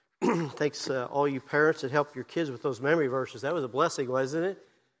Thanks all you parents that helped your kids with those memory verses. That was a blessing, wasn't it?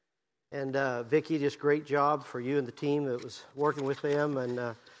 And Vicki, just great job for you and the team that was working with them,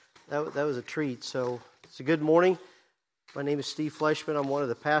 and that was a treat. So it's a good morning. My name is Steve Fleischman. I'm one of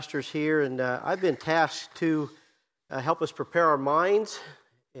the pastors here, and I've been tasked to help us prepare our minds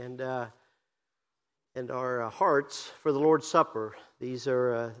and our hearts for the Lord's Supper. These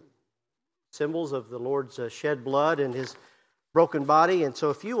are symbols of the Lord's shed blood and His broken body. And so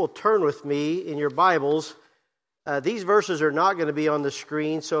if you will turn with me in your Bibles, these verses are not going to be on the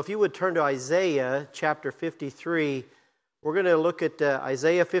screen. So if you would turn to Isaiah chapter 53, we're going to look at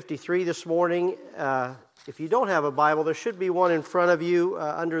Isaiah 53 this morning. If you don't have a Bible, there should be one in front of you,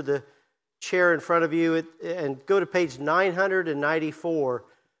 under the chair in front of you, and go to page 994.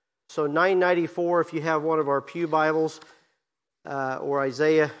 So 994 if you have one of our pew Bibles, or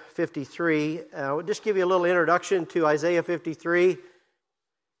Isaiah 53. I'll just give you a little introduction to Isaiah 53.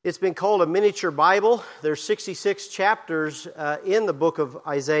 It's been called a miniature Bible. There's 66 chapters in the book of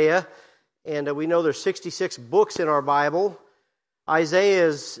Isaiah, and we know there's 66 books in our Bible. Isaiah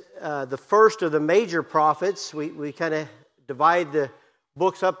is the first of the major prophets. We kind of divide the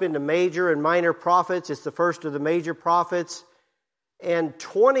books up into major and minor prophets. It's the first of the major prophets. And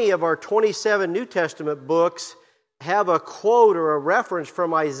 20 of our 27 New Testament books have a quote or a reference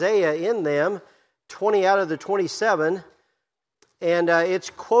from Isaiah in them, 20 out of the 27. And it's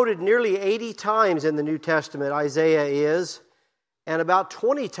quoted nearly 80 times in the New Testament, Isaiah is. And about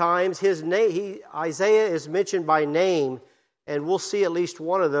 20 times Isaiah is mentioned by name. And we'll see at least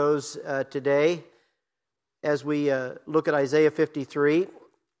one of those today as we look at Isaiah 53.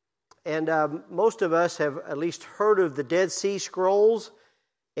 And most of us have at least heard of the Dead Sea Scrolls.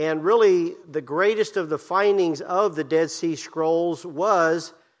 And really, the greatest of the findings of the Dead Sea Scrolls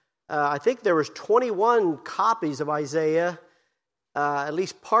was, I think there was 21 copies of Isaiah, at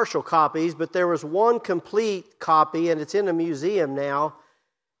least partial copies, but there was one complete copy, and it's in a museum now.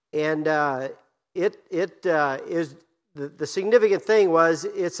 And it is the significant thing was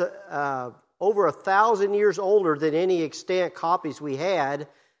it's over 1,000 years older than any extant copies we had,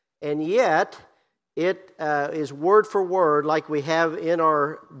 and yet it is word for word like we have in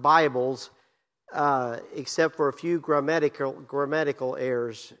our Bibles, except for a few grammatical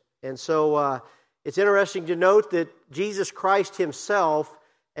errors. And so it's interesting to note that Jesus Christ Himself,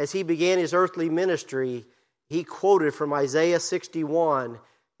 as He began His earthly ministry, He quoted from Isaiah 61,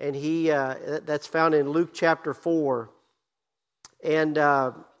 and that's found in Luke chapter 4. And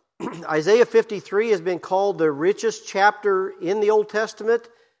Isaiah 53 has been called the richest chapter in the Old Testament,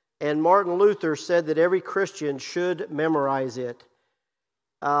 and Martin Luther said that every Christian should memorize it.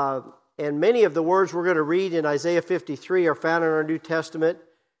 And many of the words we're going to read in Isaiah 53 are found in our New Testament.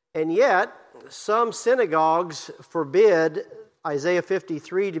 And yet, some synagogues forbid Isaiah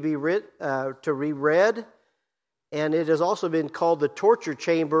 53 to be reread. And it has also been called the torture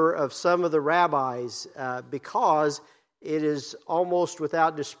chamber of some of the rabbis because it is almost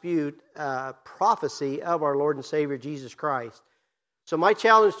without dispute prophecy of our Lord and Savior Jesus Christ. So my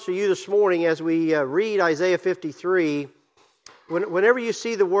challenge to you this morning as we read Isaiah 53, whenever you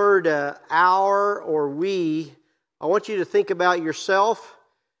see the word our or we, I want you to think about yourself.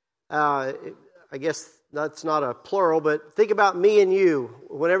 I guess that's not a plural, but think about me and you.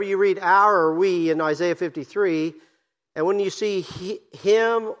 Whenever you read our or we in Isaiah 53, and when you see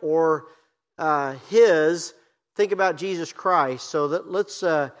him or his, think about Jesus Christ. So let's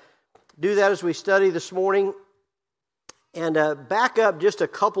do that as we study this morning. And back up just a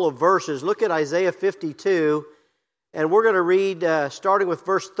couple of verses. Look at Isaiah 52, and we're going to read starting with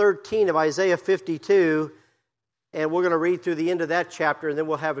verse 13 of Isaiah 52, and we're going to read through the end of that chapter, and then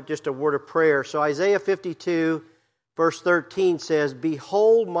we'll have just a word of prayer. So Isaiah 52, verse 13 says,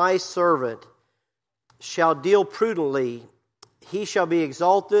 "Behold, my servant shall deal prudently. He shall be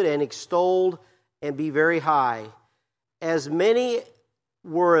exalted and extolled and be very high. As many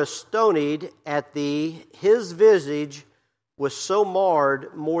were astonied at thee, his visage was so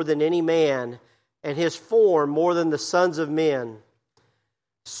marred more than any man, and his form more than the sons of men.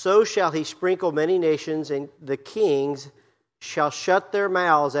 So shall he sprinkle many nations, and the kings shall shut their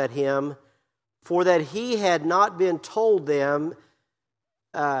mouths at him, for that he had not been told them,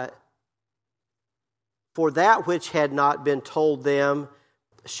 for that which had not been told them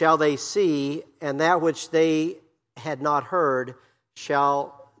shall they see, and that which they had not heard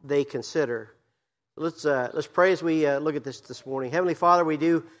shall they consider." Let's pray as we look at this morning. Heavenly Father, we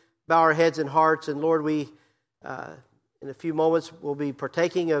do bow our heads and hearts, and Lord, we in a few moments will be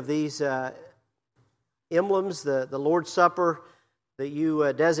partaking of these emblems, the Lord's Supper that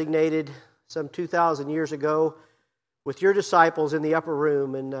you designated some 2,000 years ago with your disciples in the upper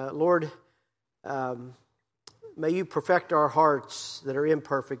room. And Lord, may you perfect our hearts that are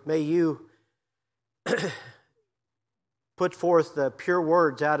imperfect. May you put forth the pure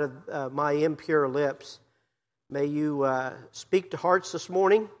words out of my impure lips. May you speak to hearts this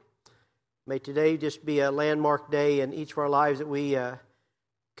morning. May today just be a landmark day in each of our lives that we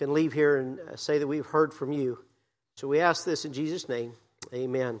can leave here and say that we've heard from you. So we ask this in Jesus' name.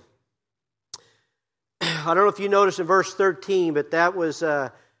 Amen. I don't know if you noticed in verse 13, but that was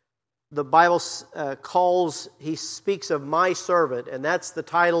the Bible he speaks of my servant, and that's the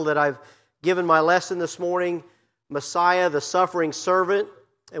title that I've given my lesson this morning, Messiah, the suffering servant.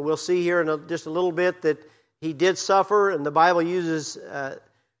 And we'll see here in just a little bit that he did suffer, and the Bible uses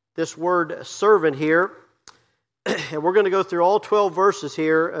this word servant here. And we're going to go through all 12 verses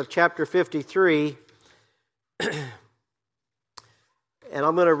here of chapter 53. And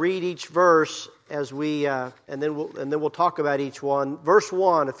I'm going to read each verse as we, and then we'll talk about each one. Verse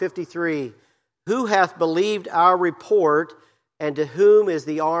 1 of 53, who hath believed our report, and to whom is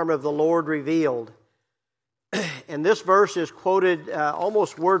the arm of the Lord revealed? And this verse is quoted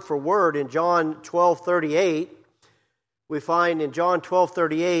almost word for word in John 12:38. We find in John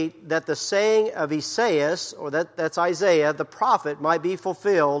 12:38 that the saying of Esaias, or that's Isaiah, the prophet, might be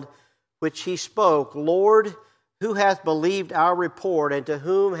fulfilled, which he spoke, Lord, who hath believed our report, and to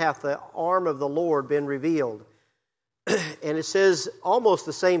whom hath the arm of the Lord been revealed? And it says almost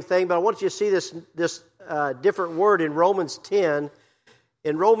the same thing, but I want you to see this different word in Romans 10.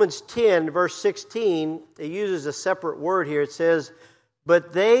 In Romans 10, verse 16, it uses a separate word here. It says,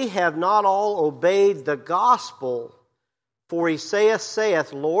 but they have not all obeyed the gospel. For Esaias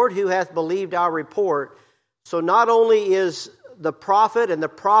saith, Lord, who hath believed our report? So not only is the prophet and the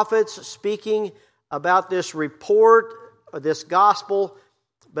prophets speaking about this report, this gospel,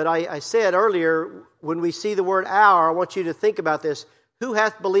 but I said earlier, when we see the word our, I want you to think about this. Who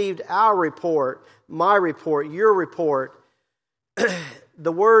hath believed our report? My report, your report.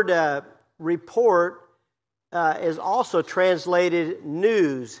 The word report is also translated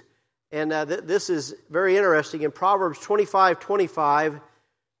news. And this is very interesting. In Proverbs 25:25,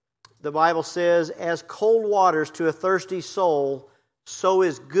 the Bible says, as cold waters to a thirsty soul, so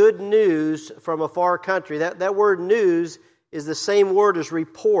is good news from a far country. That word news is the same word as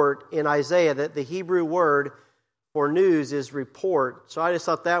report in Isaiah. That the Hebrew word for news is report. So I just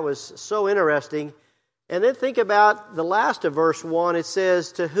thought that was so interesting. And then think about the last of verse 1. It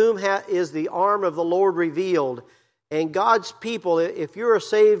says, to whom is the arm of the Lord revealed? And God's people, if you're a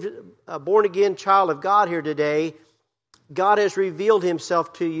saved, born-again child of God here today, God has revealed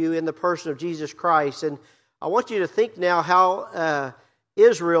himself to you in the person of Jesus Christ. And I want you to think now how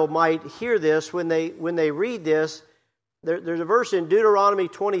Israel might hear this when they read this. There's a verse in Deuteronomy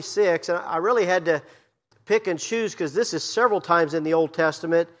 26, and I really had to pick and choose because this is several times in the Old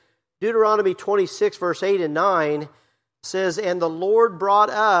Testament. Deuteronomy 26, verse 8 and 9 says, and the Lord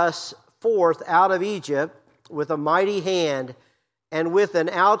brought us forth out of Egypt with a mighty hand, and with an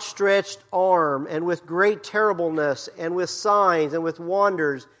outstretched arm, and with great terribleness, and with signs, and with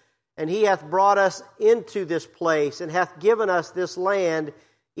wonders. And he hath brought us into this place, and hath given us this land,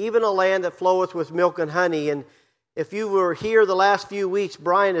 even a land that floweth with milk and honey. And if you were here the last few weeks,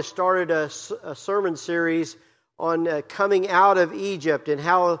 Brian has started a sermon series on coming out of Egypt and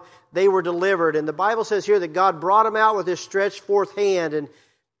how they were delivered. And the Bible says here that God brought them out with his stretched forth hand.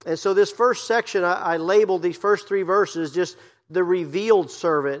 And so this first section, I labeled these first 3 verses just the revealed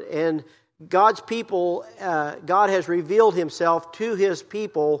servant. And God's people, God has revealed himself to his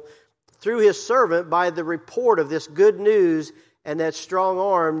people through his servant by the report of this good news and that strong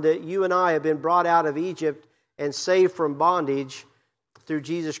arm that you and I have been brought out of Egypt and saved from bondage through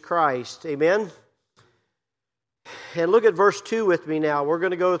Jesus Christ. Amen? And look at verse 2 with me now. We're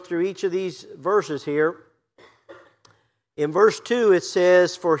going to go through each of these verses here. In verse 2 it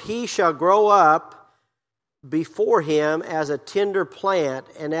says, for he shall grow up before him as a tender plant,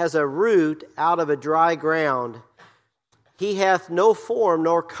 and as a root out of a dry ground. He hath no form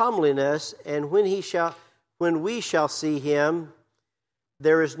nor comeliness, and when we shall see him,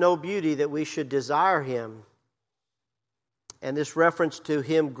 there is no beauty that we should desire him. And this reference to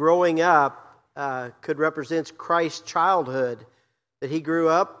him growing up could represent Christ's childhood, that he grew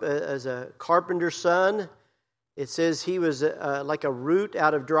up as a carpenter's son. It says he was like a root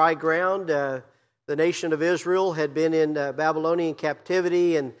out of dry ground. The nation of Israel had been in Babylonian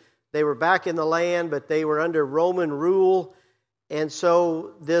captivity, and they were back in the land, but they were under Roman rule. And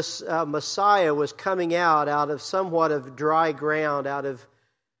so this Messiah was coming out of somewhat of dry ground, out of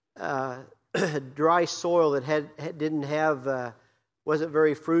dry soil that wasn't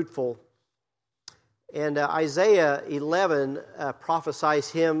very fruitful. And Isaiah 11 prophesies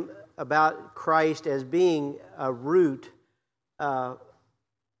him about Christ as being a root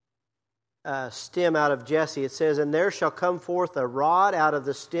stem out of Jesse. It says, "And there shall come forth a rod out of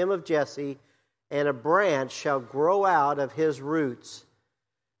the stem of Jesse, and a branch shall grow out of his roots."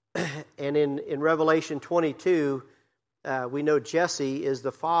 And in Revelation 22, we know Jesse is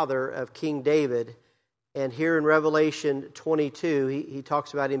the father of King David. And here in Revelation 22, he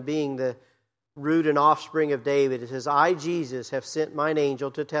talks about him being the root and offspring of David. It says, "I, Jesus, have sent mine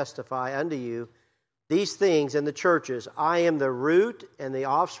angel to testify unto you these things in the churches. I am the root and the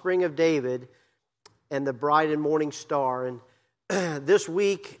offspring of David and the bright and morning star." And this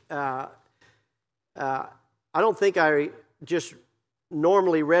week, I don't think I just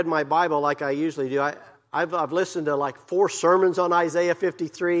normally read my Bible like I usually do. I've listened to like 4 sermons on Isaiah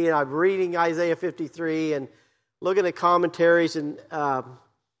 53, and I'm reading Isaiah 53 and looking at commentaries. And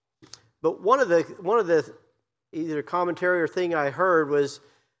but one of the either commentary or thing I heard was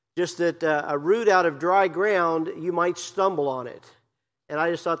just that a root out of dry ground, you might stumble on it. And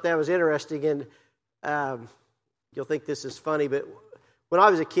I just thought that was interesting. And you'll think this is funny, but when I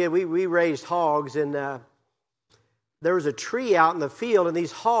was a kid, we raised hogs, and there was a tree out in the field, and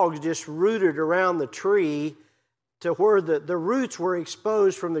these hogs just rooted around the tree to where the roots were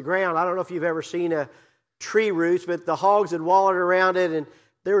exposed from the ground. I don't know if you've ever seen a tree roots, but the hogs had wallowed around it, and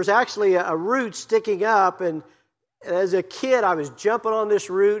there was actually a root sticking up. And as a kid, I was jumping on this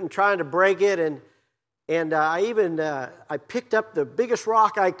root and trying to break it, and I picked up the biggest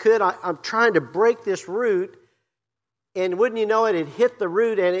rock I could. I'm trying to break this root, and wouldn't you know it hit the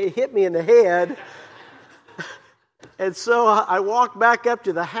root, and it hit me in the head. And so I walked back up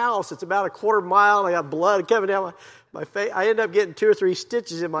to the house. It's about a quarter mile. I got blood coming down my face. I ended up getting 2 or 3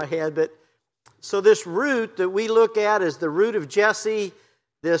 stitches in my head. But so this root that we look at as the root of Jesse,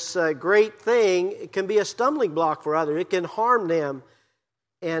 this great thing, it can be a stumbling block for others. It can harm them.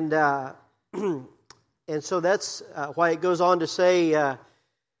 And so that's why it goes on to say,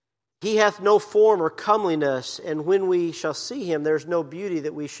 "He hath no form or comeliness, and when we shall see him, there's no beauty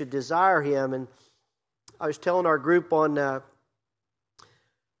that we should desire him." And I was telling our group on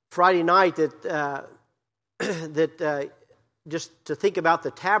Friday night that just to think about the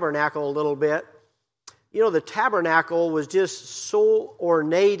tabernacle a little bit. You know, the tabernacle was just so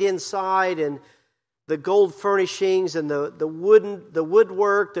ornate inside, and the gold furnishings and the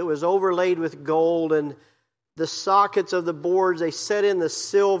woodwork that was overlaid with gold, and the sockets of the boards, they set in the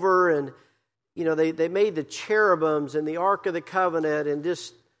silver, and you know they made the cherubims and the Ark of the Covenant and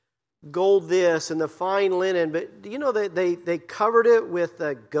just gold this and the fine linen. But you know they covered it with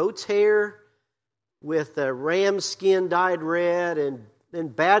goat's hair, with ram skin dyed red,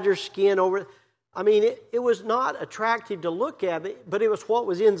 and badger skin over it. I mean, it was not attractive to look at, but it was what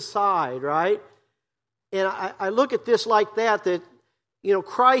was inside, right? And I look at this like that, you know,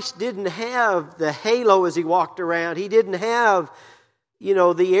 Christ didn't have the halo as he walked around. He didn't have, you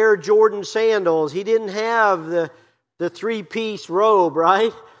know, the Air Jordan sandals. He didn't have the 3-piece robe,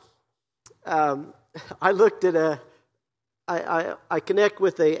 right? I looked at I connect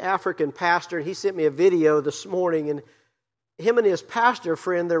with an African pastor, and he sent me a video this morning, and him and his pastor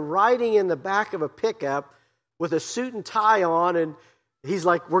friend, they're riding in the back of a pickup with a suit and tie on, and he's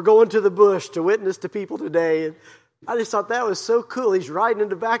like, "We're going to the bush to witness to people today." And I just thought that was so cool. He's riding in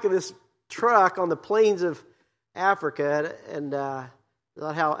the back of this truck on the plains of Africa, and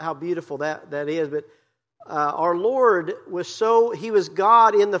how beautiful that is. But our Lord he was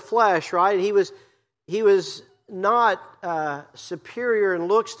God in the flesh, right? He was not superior in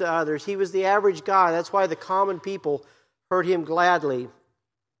looks to others. He was the average guy. That's why the common people heard him gladly.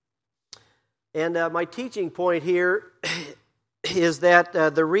 And my teaching point here is that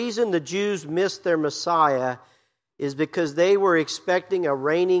the reason the Jews missed their Messiah is because they were expecting a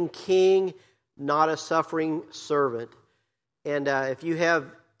reigning king, not a suffering servant. And if you have,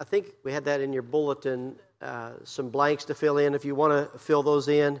 I think we had that in your bulletin, some blanks to fill in if you want to fill those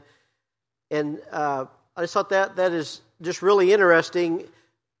in. And I just thought that is just really interesting,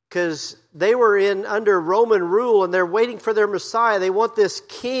 because they were under Roman rule, and they're waiting for their Messiah. They want this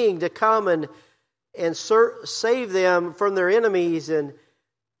king to come and save them from their enemies, and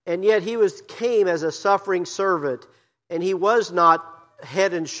yet he came as a suffering servant, and he was not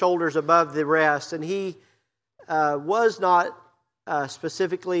head and shoulders above the rest, and he was not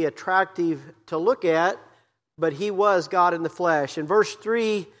specifically attractive to look at, but he was God in the flesh. And verse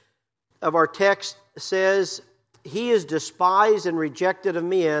 3 of our text says, "He is despised and rejected of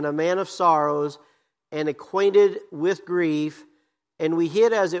men, a man of sorrows, and acquainted with grief. And we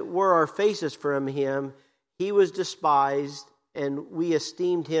hid, as it were, our faces from him. He was despised, and we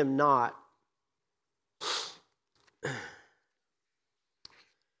esteemed him not."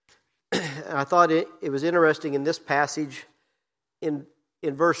 I thought it was interesting in this passage. In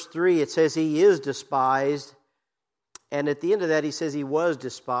verse 3, it says he is despised. And at the end of that, he says he was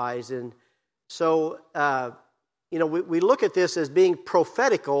despised. And so, we look at this as being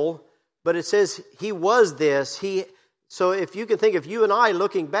prophetical, but it says he was this. So if you can think of you and I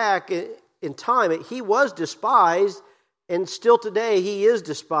looking back in time, he was despised, and still today he is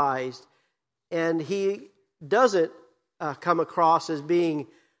despised. And he doesn't come across as being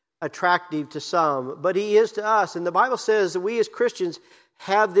attractive to some, but he is to us. And the Bible says that we as Christians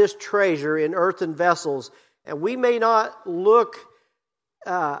have this treasure in earthen vessels. And we may not look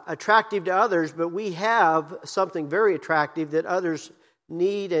attractive to others, but we have something very attractive that others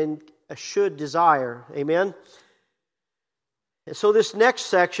need and should desire. Amen? And so this next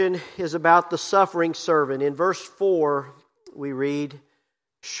section is about the suffering servant. In verse 4, we read,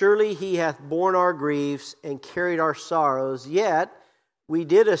 "Surely he hath borne our griefs and carried our sorrows, yet we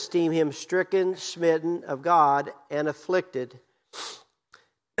did esteem him stricken, smitten of God, and afflicted."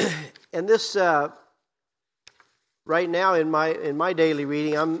 And this, right now in my daily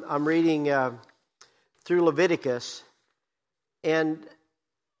reading, I'm reading through Leviticus, and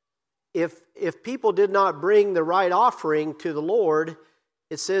if people did not bring the right offering to the Lord,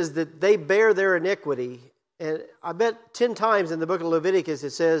 it says that they bear their iniquity. And I bet 10 times in the book of Leviticus it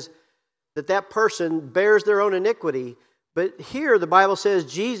says that person bears their own iniquity. But here the Bible says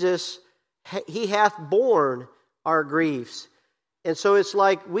Jesus, he hath borne our griefs. And so it's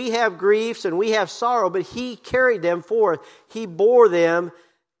like we have griefs and we have sorrow, but he carried them forth. He bore them,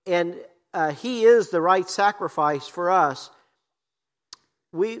 and he is the right sacrifice for us.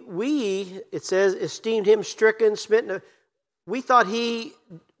 We, it says, esteemed him stricken, smitten. We thought he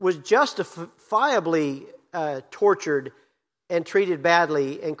was justifiably tortured and treated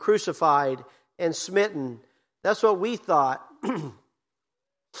badly and crucified and smitten. That's what we thought.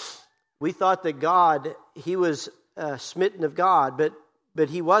 We thought that God, he was smitten of God, but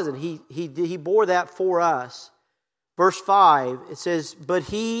he wasn't. He bore that for us. Verse 5, it says, "But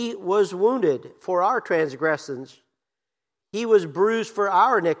he was wounded for our transgressions. He was bruised for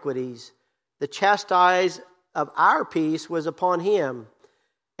our iniquities. The chastisement of our peace was upon him,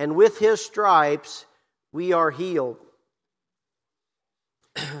 and with his stripes we are healed."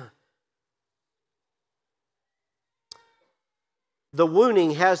 The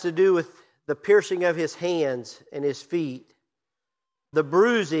wounding has to do with the piercing of his hands and his feet. The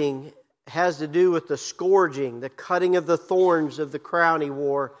bruising has to do with the scourging, the cutting of the thorns of the crown he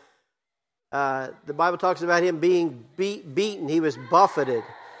wore. The Bible talks about him being beaten. He was buffeted.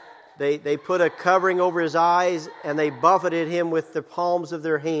 They put a covering over his eyes, and they buffeted him with the palms of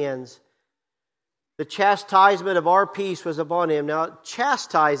their hands. The chastisement of our peace was upon him. Now,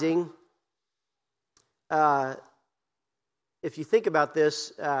 chastising, if you think about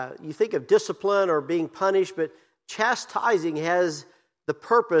this, you think of discipline or being punished, but chastising has the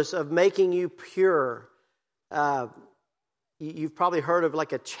purpose of making you pure. You've probably heard of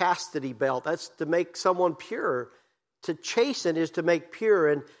like a chastity belt. That's to make someone pure. To chasten is to make pure.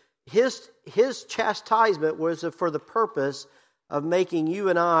 And his chastisement was for the purpose of making you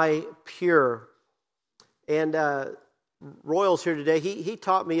and I pure. And Royal's here today. He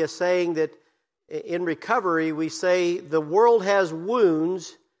taught me a saying that in recovery we say, the world has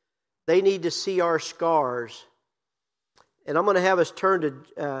wounds, they need to see our scars. And I'm going to have us turn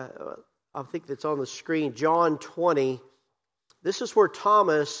to, I think that's on the screen, John 20. This is where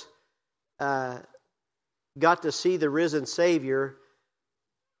Thomas got to see the risen Savior.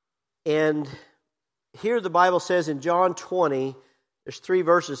 And here the Bible says in John 20, there's 3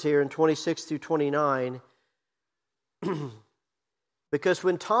 verses here in 26 through 29. Because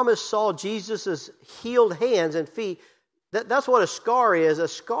when Thomas saw Jesus' healed hands and feet, that's what a scar is. A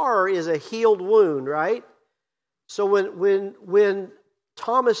scar is a healed wound, right? So when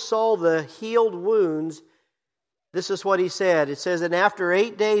Thomas saw the healed wounds, this is what he said. It says, "And after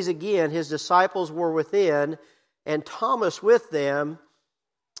 8 days again, his disciples were within, and Thomas with them.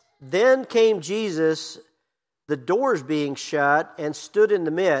 Then came Jesus, the doors being shut, and stood in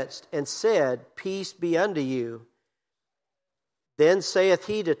the midst, and said, Peace be unto you. Then saith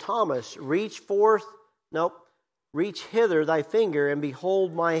he to Thomas, Reach hither thy finger, and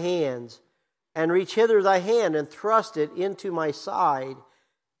behold my hands. And reach hither thy hand, and thrust it into my side.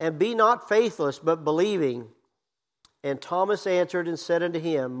 And be not faithless, but believing. And Thomas answered and said unto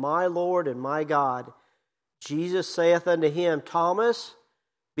him, My Lord and my God. Jesus saith unto him, Thomas,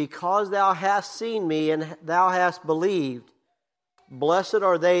 because thou hast seen me, and thou hast believed. Blessed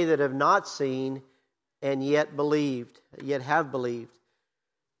are they that have not seen, and yet have believed.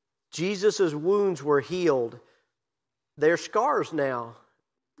 Jesus' wounds were healed. They're scars now.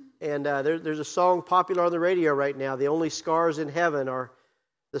 And there's a song popular on the radio right now, "The only scars in heaven are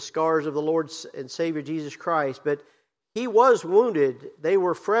the scars of the Lord and Savior Jesus Christ." But he was wounded. They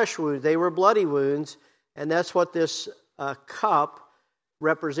were fresh wounds. They were bloody wounds. And that's what this cup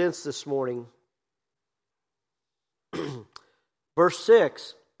represents this morning. Verse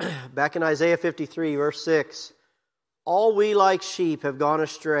 6, back in Isaiah 53, verse 6. "All we like sheep have gone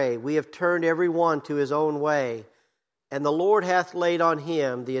astray. We have turned every one to his own way. And the Lord hath laid on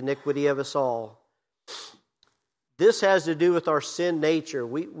him the iniquity of us all." This has to do with our sin nature.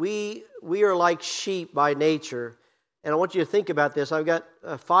 We are like sheep by nature. And I want you to think about this. I've got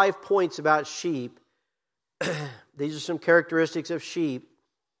 5 points about sheep. These are some characteristics of sheep.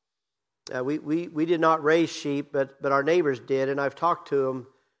 We did not raise sheep, but our neighbors did, and I've talked to them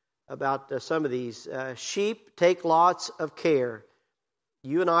about some of these. Sheep take lots of care.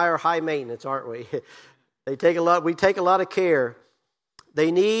 You and I are high maintenance, aren't we? We take a lot of care.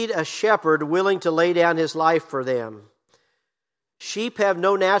 They need a shepherd willing to lay down his life for them. Sheep have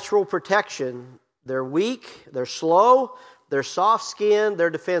no natural protection. They're weak, they're slow, they're soft-skinned, they're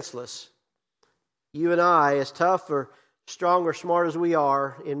defenseless. You and I, as tough or strong or smart as we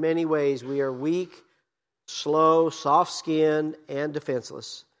are, in many ways, we are weak, slow, soft-skinned, and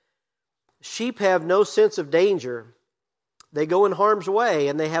defenseless. Sheep have no sense of danger. They go in harm's way,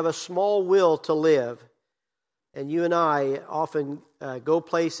 and they have a small will to live. And you and I often go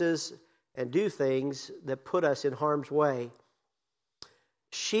places and do things that put us in harm's way.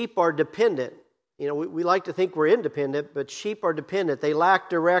 Sheep are dependent. You know, we like to think we're independent, but sheep are dependent. They lack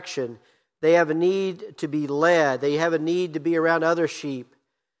direction. They have a need to be led. They have a need to be around other sheep.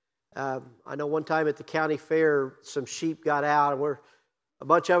 I know one time at the county fair, some sheep got out, and a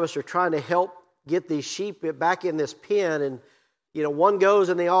bunch of us are trying to help get these sheep back in this pen, and you know, one goes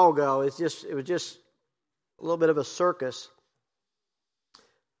and they all go. It was just a little bit of a circus.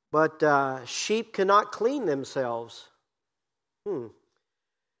 But sheep cannot clean themselves.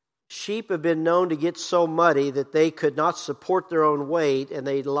 Sheep have been known to get so muddy that they could not support their own weight, and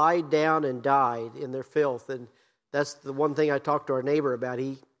they lied down and died in their filth. And that's the one thing I talked to our neighbor about.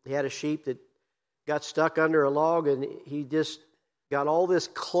 He had a sheep that got stuck under a log, and he just got all this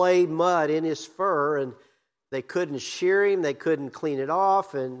clay mud in his fur, and they couldn't shear him, they couldn't clean it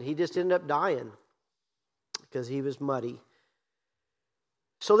off, and he just ended up dying because he was muddy.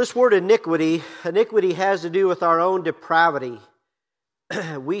 So this word iniquity has to do with our own depravity.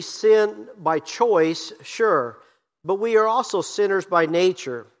 We sin by choice, sure, but we are also sinners by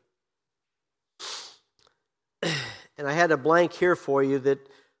nature. And I had a blank here for you, that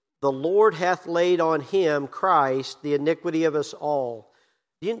the Lord hath laid on him, Christ, the iniquity of us all.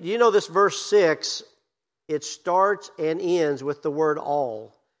 Do you know this verse 6, it starts and ends with the word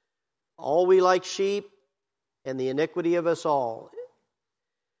all. All we like sheep, and the iniquity of us all.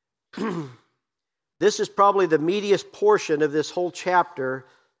 This is probably the meatiest portion of this whole chapter,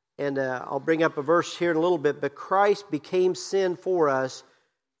 and I'll bring up a verse here in a little bit. But Christ became sin for us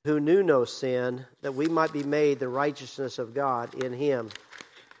who knew no sin, that we might be made the righteousness of God in him.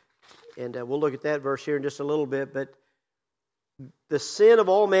 And we'll look at that verse here in just a little bit. But the sin of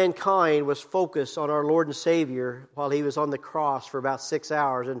all mankind was focused on our Lord and Savior while he was on the cross for about 6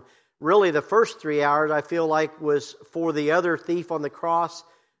 hours. And really the first 3 hours, I feel like, was for the other thief on the cross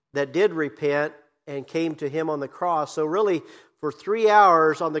that did repent and came to him on the cross. So really, for 3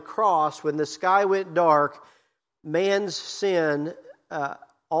 hours on the cross, when the sky went dark, man's sin,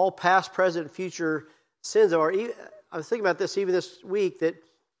 all past, present, future sins are. I was thinking about this even this week, that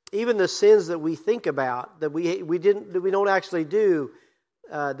even the sins that we think about, that we don't actually do.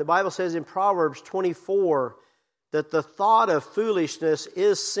 The Bible says in Proverbs 24 that the thought of foolishness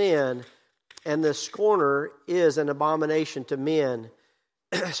is sin, and the scorner is an abomination to men.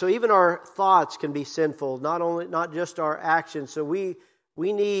 So even our thoughts can be sinful, not just our actions. So we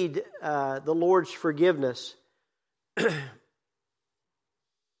need the Lord's forgiveness.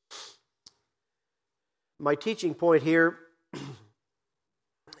 My teaching point here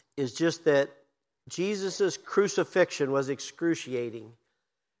is just that Jesus' crucifixion was excruciating.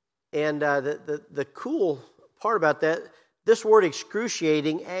 And the cool part about that, this word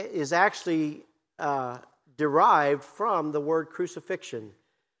excruciating is actually derived from the word crucifixion.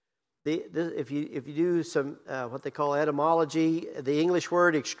 If you do some what they call etymology, the English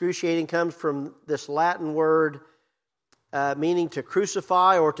word excruciating comes from this Latin word meaning to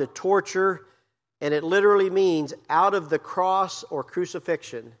crucify or to torture, and it literally means out of the cross or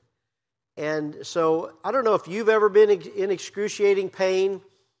crucifixion. And so I don't know if you've ever been in excruciating pain.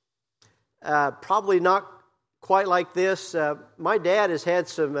 Probably not quite like this. My dad has had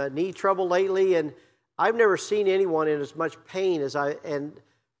some knee trouble lately, and I've never seen anyone in as much pain as I. And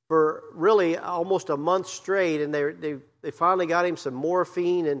for really almost a month straight, and they finally got him some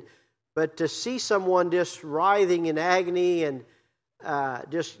morphine, but to see someone just writhing in agony and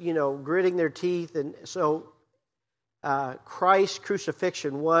just gritting their teeth, and so Christ's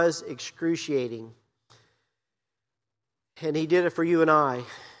crucifixion was excruciating, and He did it for you and I.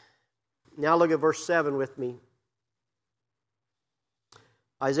 Now look at verse 7 with me.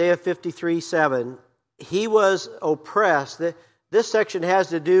 Isaiah 53:7. He was oppressed. This section has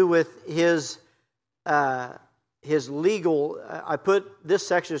to do with his legal. I put this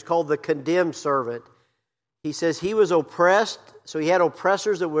section is called the condemned servant. He says he was oppressed, so he had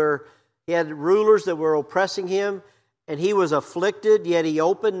oppressors he had rulers that were oppressing him, and he was afflicted, yet he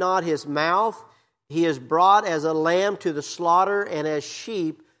opened not his mouth. He is brought as a lamb to the slaughter, and as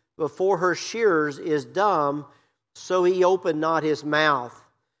sheep before her shearers is dumb, so he opened not his mouth.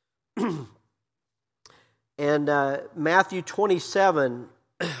 And Matthew 27,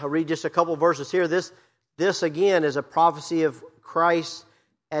 I'll read just a couple verses here. This again is a prophecy of Christ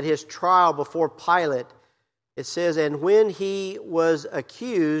at his trial before Pilate. It says, "And when he was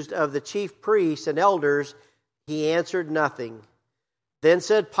accused of the chief priests and elders, he answered nothing. Then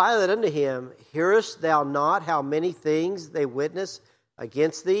said Pilate unto him, Hearest thou not how many things they witness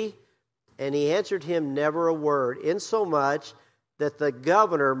against thee? And he answered him never a word, insomuch that the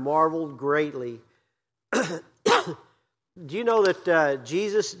governor marveled greatly." Do you know that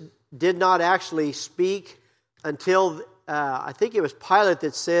Jesus did not actually speak until, I think it was Pilate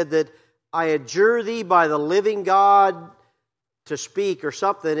that said that, "I adjure thee by the living God to speak," or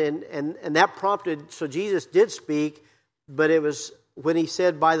something, and that prompted, so Jesus did speak, but it was when he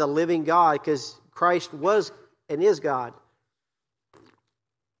said by the living God, because Christ was and is God.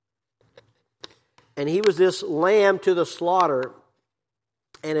 And he was this lamb to the slaughter,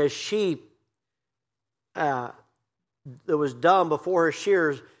 and as sheep that was dumb before her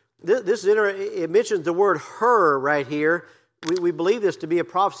shearers. This is it mentions the word "her" right here. We believe this to be a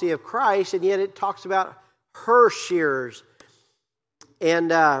prophecy of Christ, and yet it talks about her shearers.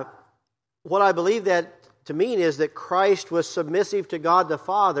 And what I believe that to mean is that Christ was submissive to God the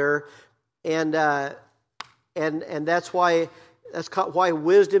Father, and that's why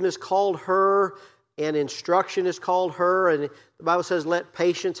wisdom is called her, and instruction is called her, and the Bible says, "Let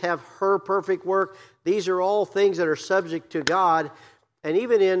patience have her perfect work." These are all things that are subject to God. And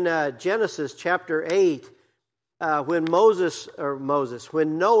even in Genesis chapter 8, when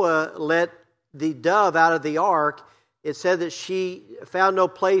Noah let the dove out of the ark, it said that she found no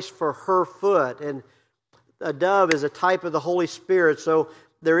place for her foot. And a dove is a type of the Holy Spirit. So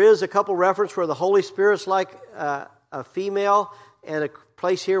there is a couple references where the Holy Spirit's like a female, and a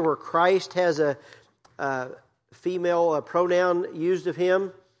place here where Christ has a female pronoun used of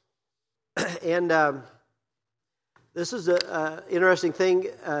him. And this is an interesting thing.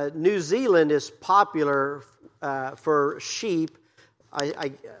 New Zealand is popular for sheep.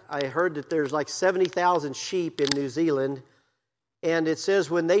 I heard that there's like 70,000 sheep in New Zealand. And it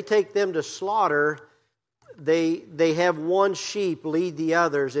says when they take them to slaughter, they have one sheep lead the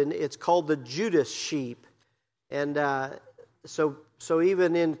others, and it's called the Judas sheep. And so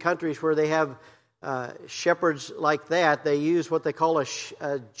even in countries where they have shepherds like that, they use what they call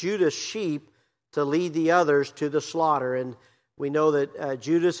a Judas sheep to lead the others to the slaughter. And we know that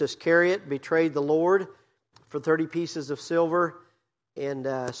Judas Iscariot betrayed the Lord for 30 pieces of silver.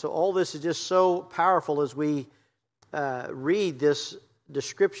 And so all this is just so powerful as we read this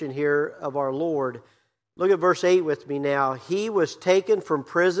description here of our Lord. Look at verse 8 with me now. "He was taken from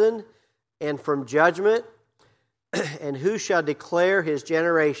prison and from judgment, and who shall declare his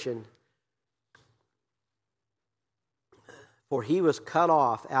generation? For he was cut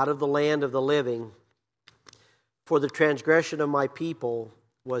off out of the land of the living. For the transgression of my people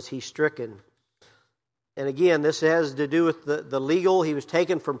was he stricken." And again, this has to do with the legal. He was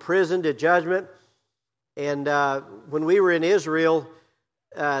taken from prison to judgment. And when we were in Israel,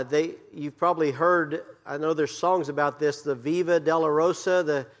 you've probably heard, I know there's songs about this, the Viva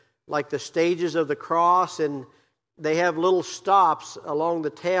Dolorosa, like the stages of the cross. And they have little stops along the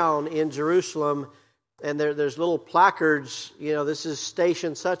town in Jerusalem. And there's little placards, this is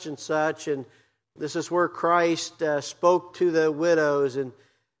station such and such, and this is where Christ spoke to the widows, and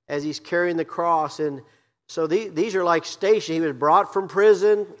as he's carrying the cross. And so these are like stations. He was brought from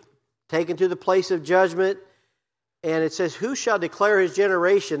prison, taken to the place of judgment, and it says, "Who shall declare his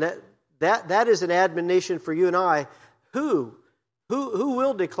generation?" That is an admonition for you and I. Who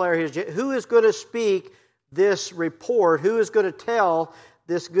will declare who is going to speak this report? Who is going to tell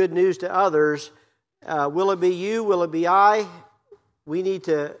this good news to others? Will it be you? Will it be I? We need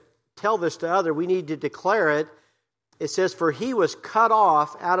to tell this to others. We need to declare it. it says, "For he was cut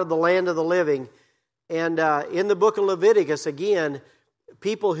off out of the land of the living." And in the book of Leviticus, again,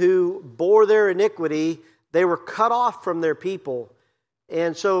 people who bore their iniquity, they were cut off from their people.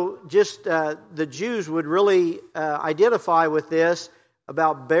 And so just the Jews would really identify with this,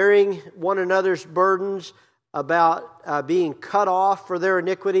 about bearing one another's burdens, about being cut off for their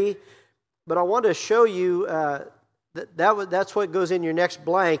iniquity. But I want to show you that's what goes in your next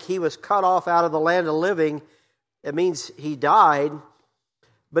blank. He was cut off out of the land of the living. It means he died.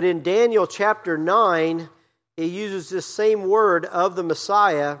 But in Daniel chapter 9, it uses this same word of the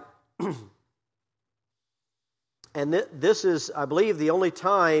Messiah. And this is, I believe, the only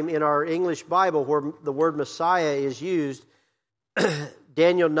time in our English Bible where the word Messiah is used.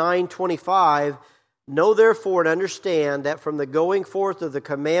 Daniel 9:25, "Know therefore and understand that from the going forth of the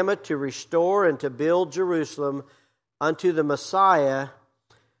commandment to restore and to build Jerusalem unto the Messiah,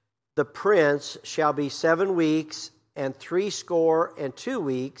 the Prince, shall be 7 weeks and 62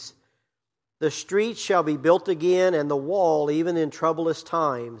 weeks. The streets shall be built again, and the wall even in troublous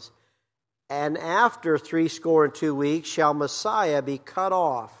times. And after 62 weeks shall Messiah be cut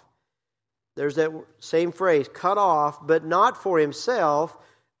off." There's that same phrase, cut off, "but not for himself.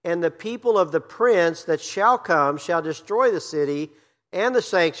 And the people of the prince that shall come shall destroy the city and the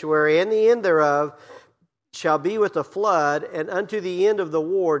sanctuary, and the end thereof shall be with a flood, and unto the end of the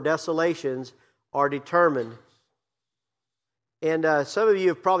war desolations are determined." And some of you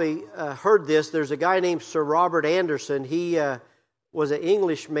have probably heard this. There's a guy named Sir Robert Anderson. He was an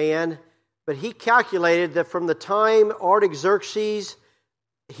Englishman, but he calculated that from the time Artaxerxes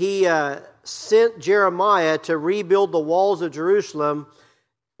he sent Jeremiah to rebuild the walls of Jerusalem,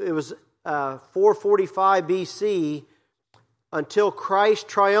 it was 445 BC, until Christ's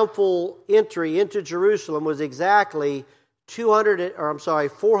triumphal entry into Jerusalem was exactly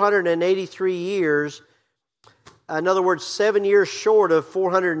 483 years. In other words, 7 years short of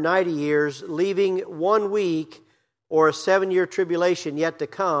 490 years, leaving 1 week or a 7-year tribulation yet to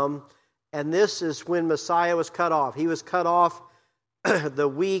come. And this is when Messiah was cut off. He was cut off the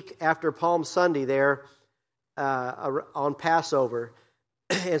week after Palm Sunday there on Passover.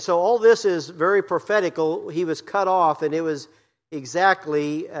 And so all this is very prophetical. He was cut off, and it was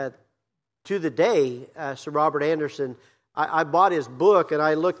exactly to the day. Sir Robert Anderson, I bought his book, and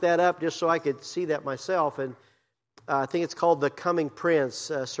I looked that up just so I could see that myself. And I think it's called The Coming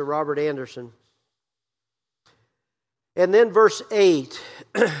Prince, Sir Robert Anderson. And then verse 8,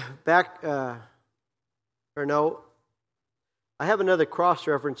 I have another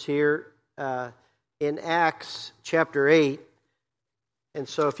cross-reference here in Acts chapter 8. And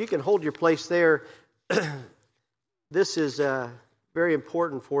so if you can hold your place there, this is very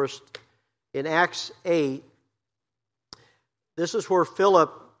important for us. In Acts 8, this is where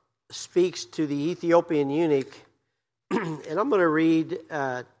Philip speaks to the Ethiopian eunuch. And I'm going to read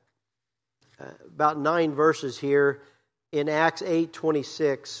about 9 verses here in Acts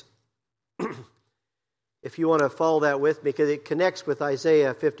 8:26. If you want to follow that with me, because it connects with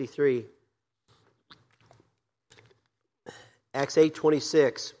Isaiah 53. Acts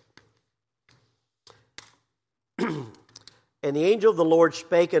 8:26. "And the angel of the Lord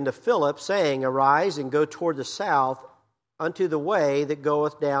spake unto Philip, saying, Arise, and go toward the south, unto the way that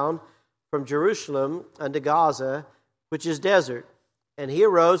goeth down from Jerusalem unto Gaza, which is desert. And he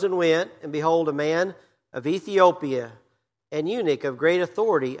arose and went, and behold, a man of Ethiopia, an eunuch of great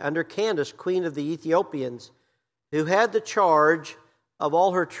authority, under Candace, queen of the Ethiopians, who had the charge of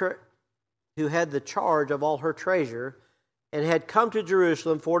all her treasure, and had come to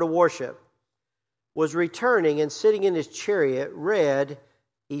Jerusalem for to worship, was returning, and sitting in his chariot, read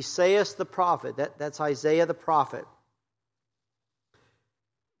Esaias the prophet." That's Isaiah the prophet.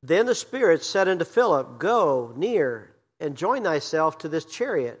 "Then the Spirit said unto Philip, Go near, and join thyself to this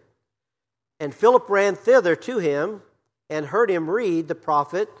chariot. And Philip ran thither to him, and heard him read the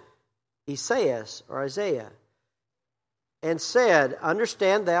prophet Esaias, or Isaiah, and said,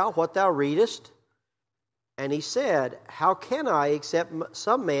 Understand thou what thou readest? And he said, How can I, except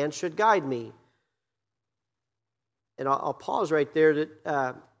some man should guide me?" And I'll pause right there.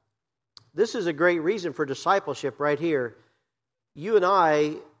 That this is a great reason for discipleship right here. You and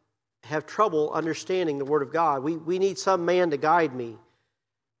I have trouble understanding the Word of God. We need some man to guide me.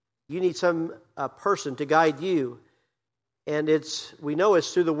 You need some person to guide you. And we know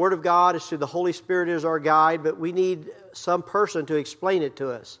it's through the Word of God, it's through the Holy Spirit as our guide, but we need some person to explain it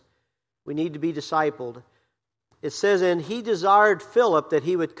to us. We need to be discipled. It says, "And he desired Philip that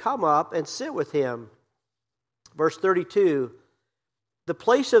he would come up and sit with him." Verse 32, "The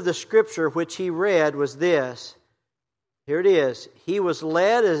place of the scripture which he read was this." Here it is. "He was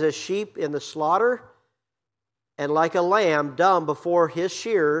led as a sheep in the slaughter, and like a lamb dumb before his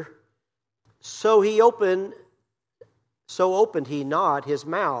shearer, so opened he not his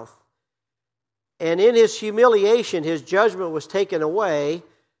mouth. And in his humiliation his judgment was taken away,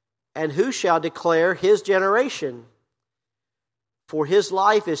 and who shall declare his generation? For his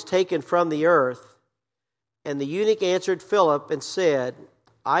life is taken from the earth. And the eunuch answered Philip and said,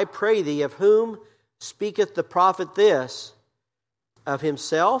 I pray thee, of whom speaketh the prophet this? Of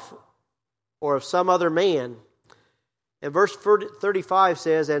himself or of some other man? And verse 35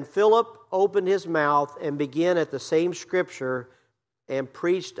 says, And Philip opened his mouth and began at the same scripture and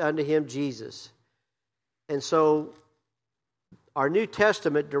preached unto him Jesus. And so our New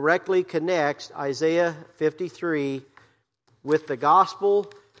Testament directly connects Isaiah 53 with the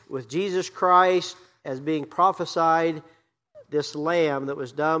gospel, with Jesus Christ as being prophesied, this lamb that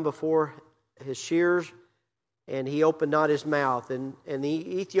was dumb before his shearers, and he opened not his mouth. And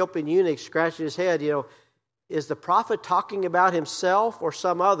the Ethiopian eunuch scratched his head, is the prophet talking about himself or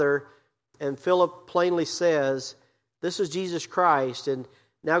some other? And Philip plainly says, this is Jesus Christ. And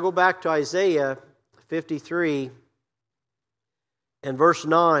now go back to Isaiah 53 and verse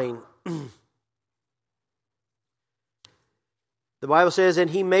 9. The Bible says, And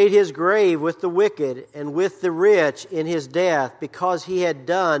he made his grave with the wicked and with the rich in his death, because he had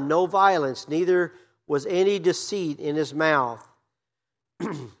done no violence, neither was any deceit in his mouth.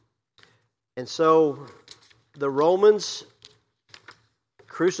 And so the Romans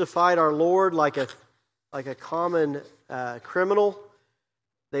crucified our Lord like a common criminal.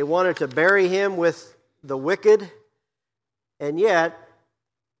 They wanted to bury him with the wicked, and yet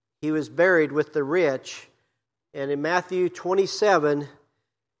he was buried with the rich. And in Matthew 27,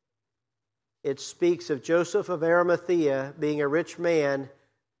 it speaks of Joseph of Arimathea being a rich man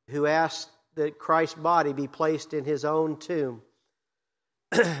who asked that Christ's body be placed in his own tomb.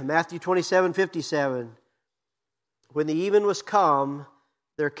 Matthew 27:57. When the even was come,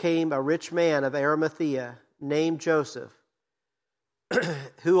 there came a rich man of Arimathea named Joseph,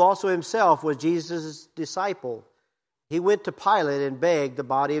 who also himself was Jesus' disciple. He went to Pilate and begged the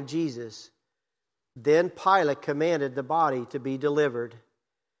body of Jesus. Then Pilate commanded the body to be delivered.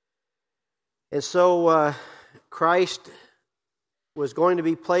 And so Christ was going to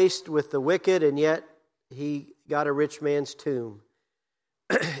be placed with the wicked, and yet he got a rich man's tomb.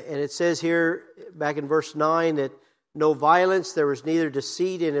 And it says here, back in verse 9, that no violence, there was neither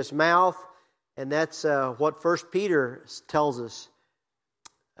deceit in his mouth. And that's what 1 Peter tells us.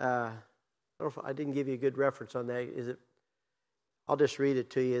 I don't know if I didn't give you a good reference on that. Is it? I'll just read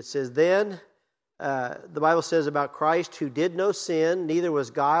it to you. It says, Then the Bible says about Christ, who did no sin, neither was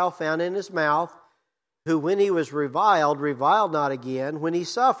guile found in his mouth, who when he was reviled not again. When he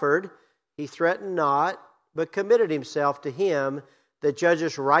suffered, he threatened not, but committed himself to him that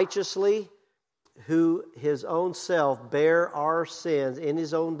judges righteously, who his own self bare our sins in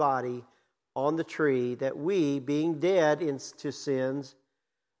his own body on the tree, that we, being dead to sins,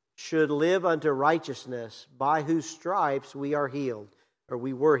 should live unto righteousness, by whose stripes we are healed, or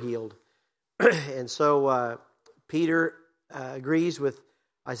we were healed. And so Peter agrees with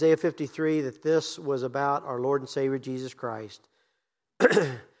Isaiah 53 that this was about our Lord and Savior Jesus Christ.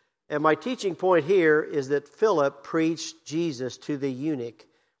 And my teaching point here is that Philip preached Jesus to the eunuch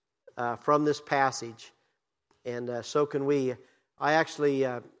from this passage. And so can we. I actually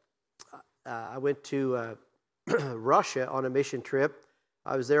I went to Russia on a mission trip.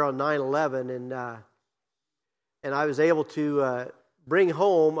 I was there on 9/11, and I was able to bring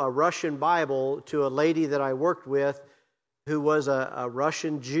home a Russian Bible to a lady that I worked with who was a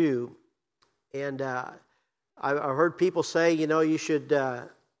Russian Jew. And I heard people say, you should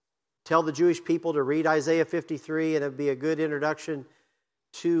tell the Jewish people to read Isaiah 53, and it would be a good introduction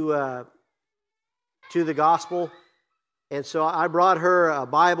to the gospel. And so I brought her a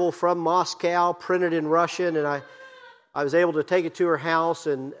Bible from Moscow, printed in Russian, and I was able to take it to her house,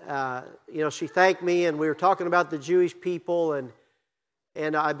 and she thanked me, and we were talking about the Jewish people,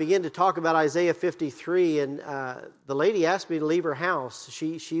 and I began to talk about Isaiah 53, and the lady asked me to leave her house.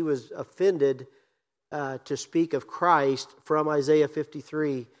 She was offended to speak of Christ from Isaiah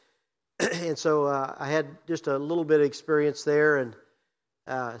 53. And so I had just a little bit of experience there, and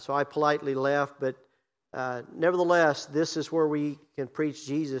so I politely left. But nevertheless, this is where we can preach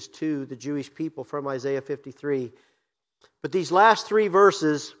Jesus to the Jewish people from Isaiah 53. But these last three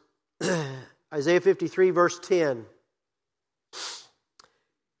verses, Isaiah 53, verse 10,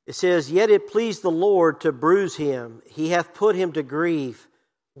 it says, Yet it pleased the Lord to bruise him. He hath put him to grief.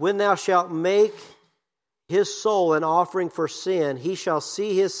 When thou shalt make his soul an offering for sin, he shall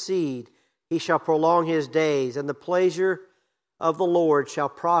see his seed. He shall prolong his days, and the pleasure of the Lord shall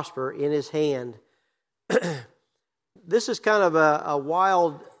prosper in his hand. this is kind of a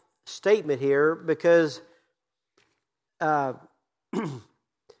wild statement here because it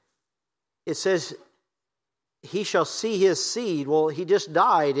says, he shall see his seed. Well, he just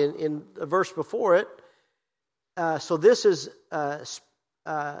died in the verse before it. So this is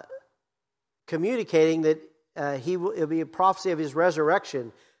communicating that it'll be a prophecy of his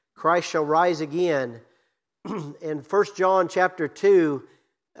resurrection. Christ shall rise again. In 1 John chapter 2,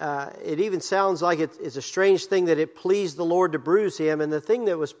 it even sounds like it's a strange thing that it pleased the Lord to bruise him. And the thing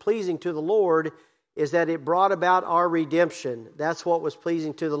that was pleasing to the Lord is that it brought about our redemption. That's what was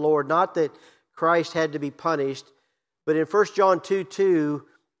pleasing to the Lord. Not that Christ had to be punished. But in 1 John 2:2,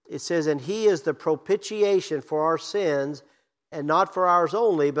 it says, and he is the propitiation for our sins, and not for ours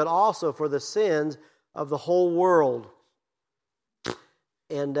only, but also for the sins of the whole world.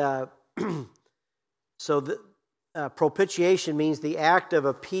 And so the propitiation means the act of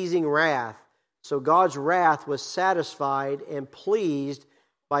appeasing wrath. So God's wrath was satisfied and pleased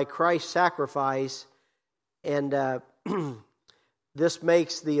by Christ's sacrifice. And this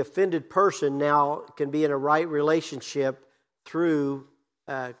makes the offended person now can be in a right relationship through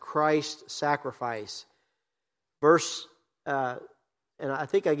Christ's sacrifice. Verse, and I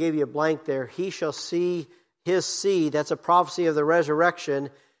think I gave you a blank there. He shall see his seed. That's a prophecy of the resurrection.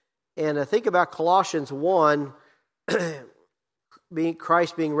 And I think about Colossians 1,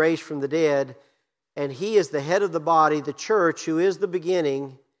 Christ being raised from the dead. And he is the head of the body, the church, who is the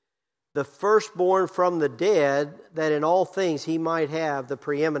beginning, the firstborn from the dead, that in all things he might have the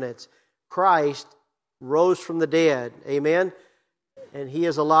preeminence. Christ rose from the dead. Amen? And he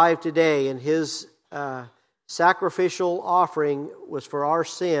is alive today, and his sacrificial offering was for our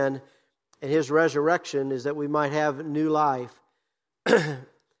sin, and his resurrection is that we might have new life.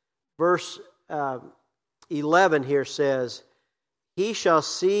 Verse 11 here says, he shall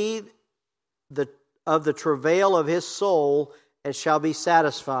see of the travail of his soul, and shall be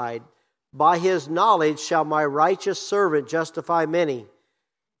satisfied. By his knowledge shall my righteous servant justify many,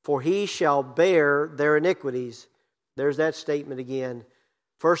 for he shall bear their iniquities. There's that statement again.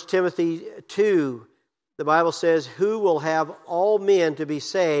 1 Timothy 2, the Bible says, who will have all men to be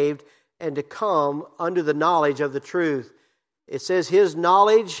saved and to come unto the knowledge of the truth. It says his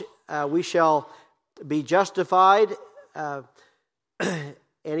knowledge, we shall be justified.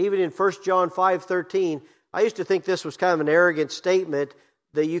 And even in 1 John 5:13, I used to think this was kind of an arrogant statement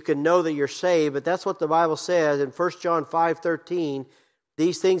that you can know that you're saved, but that's what the Bible says in 1 John 5:13.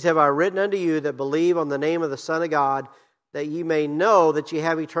 These things have I written unto you that believe on the name of the Son of God, that ye may know that ye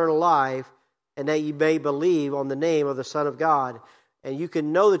have eternal life, and that ye may believe on the name of the Son of God. And you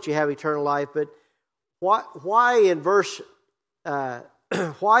can know that you have eternal life, but why in verse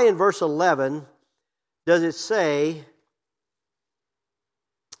 11 does it say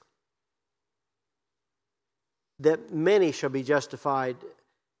that many shall be justified?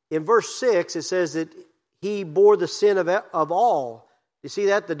 In verse 6, it says that he bore the sin of all. You see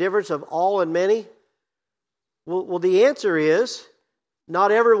that, the difference of all and many? Well, the answer is,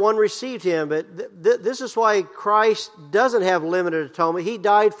 not everyone received him, but this is why Christ doesn't have limited atonement. He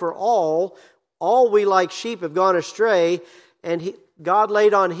died for all. All we like sheep have gone astray, and God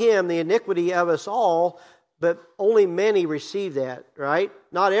laid on him the iniquity of us all, but only many receive that, right?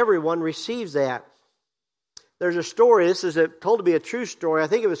 Not everyone receives that. There's a story, this is told to be a true story. I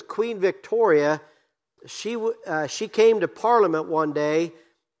think it was Queen Victoria. She came to Parliament one day,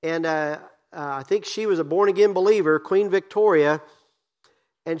 and I think she was a born-again believer, Queen Victoria,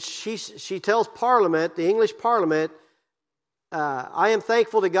 and she tells Parliament, the English Parliament, I am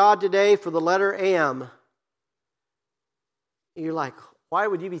thankful to God today for the letter M. And you're like, why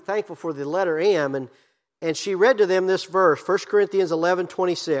would you be thankful for the letter M? And she read to them this verse, 1 Corinthians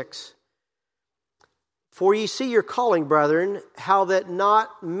 11:26. For ye see your calling, brethren, how that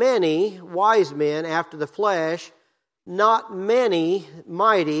not many wise men after the flesh, not many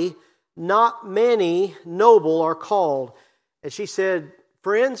mighty, not many noble are called. And she said,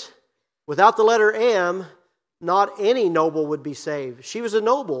 friends, without the letter M, not any noble would be saved. She was a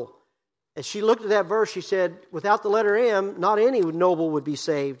noble. And she looked at that verse, she said, without the letter M, not any noble would be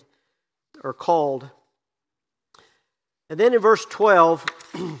saved or called. And then in verse 12,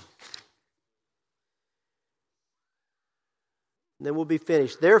 then we'll be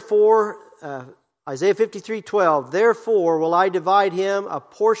finished. Therefore, Isaiah 53:12, therefore will I divide him a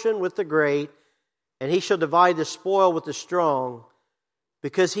portion with the great, and he shall divide the spoil with the strong,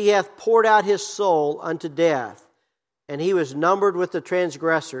 because he hath poured out his soul unto death, and he was numbered with the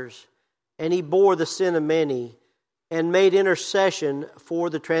transgressors, and he bore the sin of many, and made intercession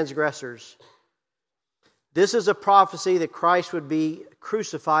for the transgressors. This is a prophecy that Christ would be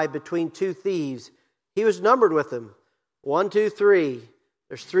crucified between two thieves. He was numbered with them. 1, 2, 3.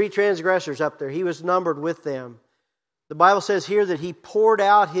 There's 3 transgressors up there. He was numbered with them. The Bible says here that he poured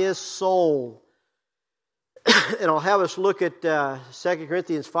out his soul. And I'll have us look at 2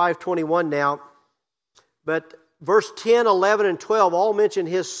 Corinthians 5:21 now. But verse 10, 11, and 12 all mention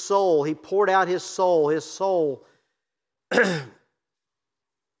his soul. He poured out his soul. His soul.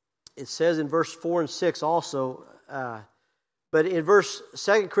 It says in verse 4 and 6 also. But in verse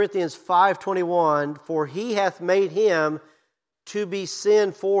 2 Corinthians 5:21, for he hath made him to be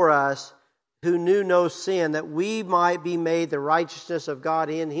sin for us who knew no sin, that we might be made the righteousness of God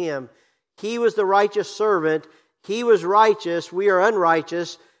in him. He was the righteous servant. He was righteous. We are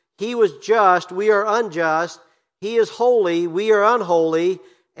unrighteous. He was just. We are unjust. He is holy. We are unholy.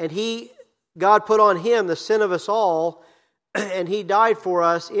 And God put on him the sin of us all, and he died for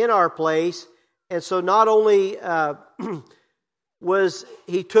us in our place. And so not only was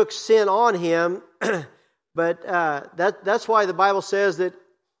he took sin on him, but that's why the Bible says that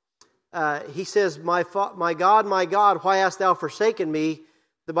he says, my God, why hast thou forsaken me?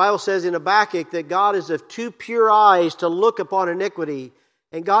 The Bible says in Habakkuk that God is of too pure eyes to look upon iniquity.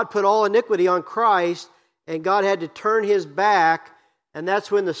 And God put all iniquity on Christ, and God had to turn his back, and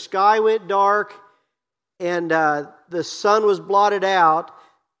that's when the sky went dark, and the sun was blotted out,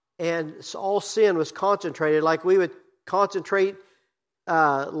 and all sin was concentrated, like we would concentrate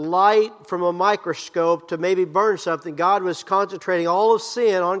light from a microscope to maybe burn something. God was concentrating all of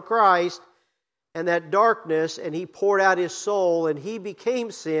sin on Christ and that darkness, and he poured out his soul, and he became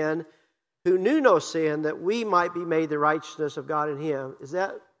sin who knew no sin, that we might be made the righteousness of God in him.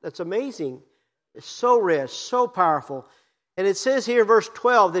 That's amazing. It's so rich, so powerful. And it says here in verse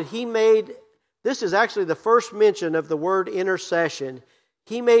 12 that this is actually the first mention of the word intercession.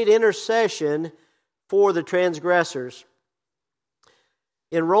 He made intercession for the transgressors.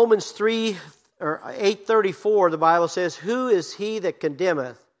 In Romans 8:34, the Bible says, who is he that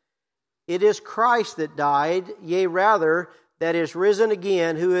condemneth? It is Christ that died, yea rather, that is risen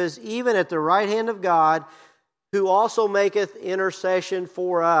again, who is even at the right hand of God, who also maketh intercession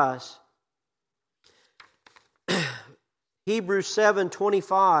for us. Hebrews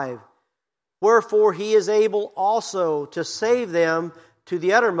 7:25, wherefore he is able also to save them to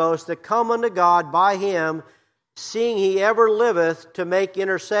the uttermost that come unto God by him, seeing he ever liveth to make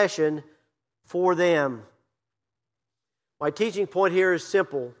intercession for them. My teaching point here is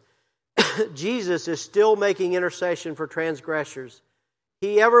simple. Jesus is still making intercession for transgressors.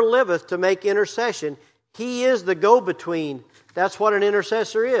 He ever liveth to make intercession. He is the go-between. That's what an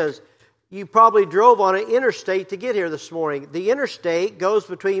intercessor is. You probably drove on an interstate to get here this morning. The interstate goes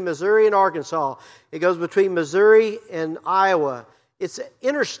between Missouri and Arkansas. It goes between Missouri and Iowa. It's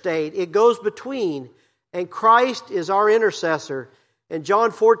interstate. It goes between. And Christ is our intercessor. In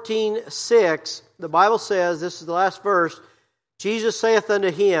John 14:6, the Bible says, this is the last verse, Jesus saith unto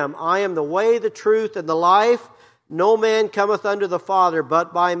him, I am the way, the truth, and the life. No man cometh unto the Father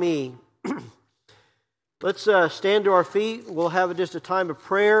but by me. Let's stand to our feet. We'll have just a time of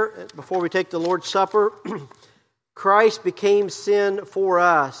prayer before we take the Lord's Supper. Christ became sin for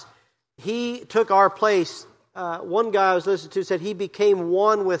us. He took our place. One guy I was listening to said he became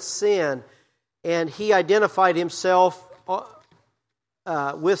one with sin, and he identified himself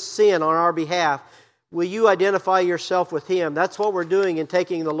with sin on our behalf. Will you identify yourself with him? That's what we're doing in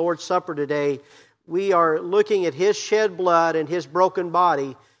taking the Lord's Supper today. We are looking at his shed blood and his broken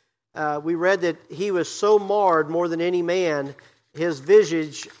body. We read that he was so marred more than any man. His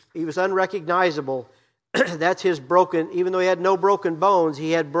visage, he was unrecognizable. That's his broken, even though he had no broken bones,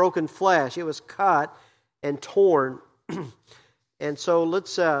 he had broken flesh. It was cut and torn. And so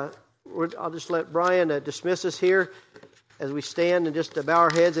I'll just let Brian dismiss us here as we stand and just bow our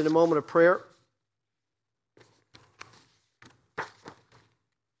heads in a moment of prayer.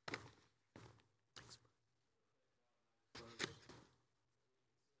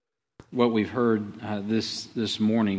 What we've heard this morning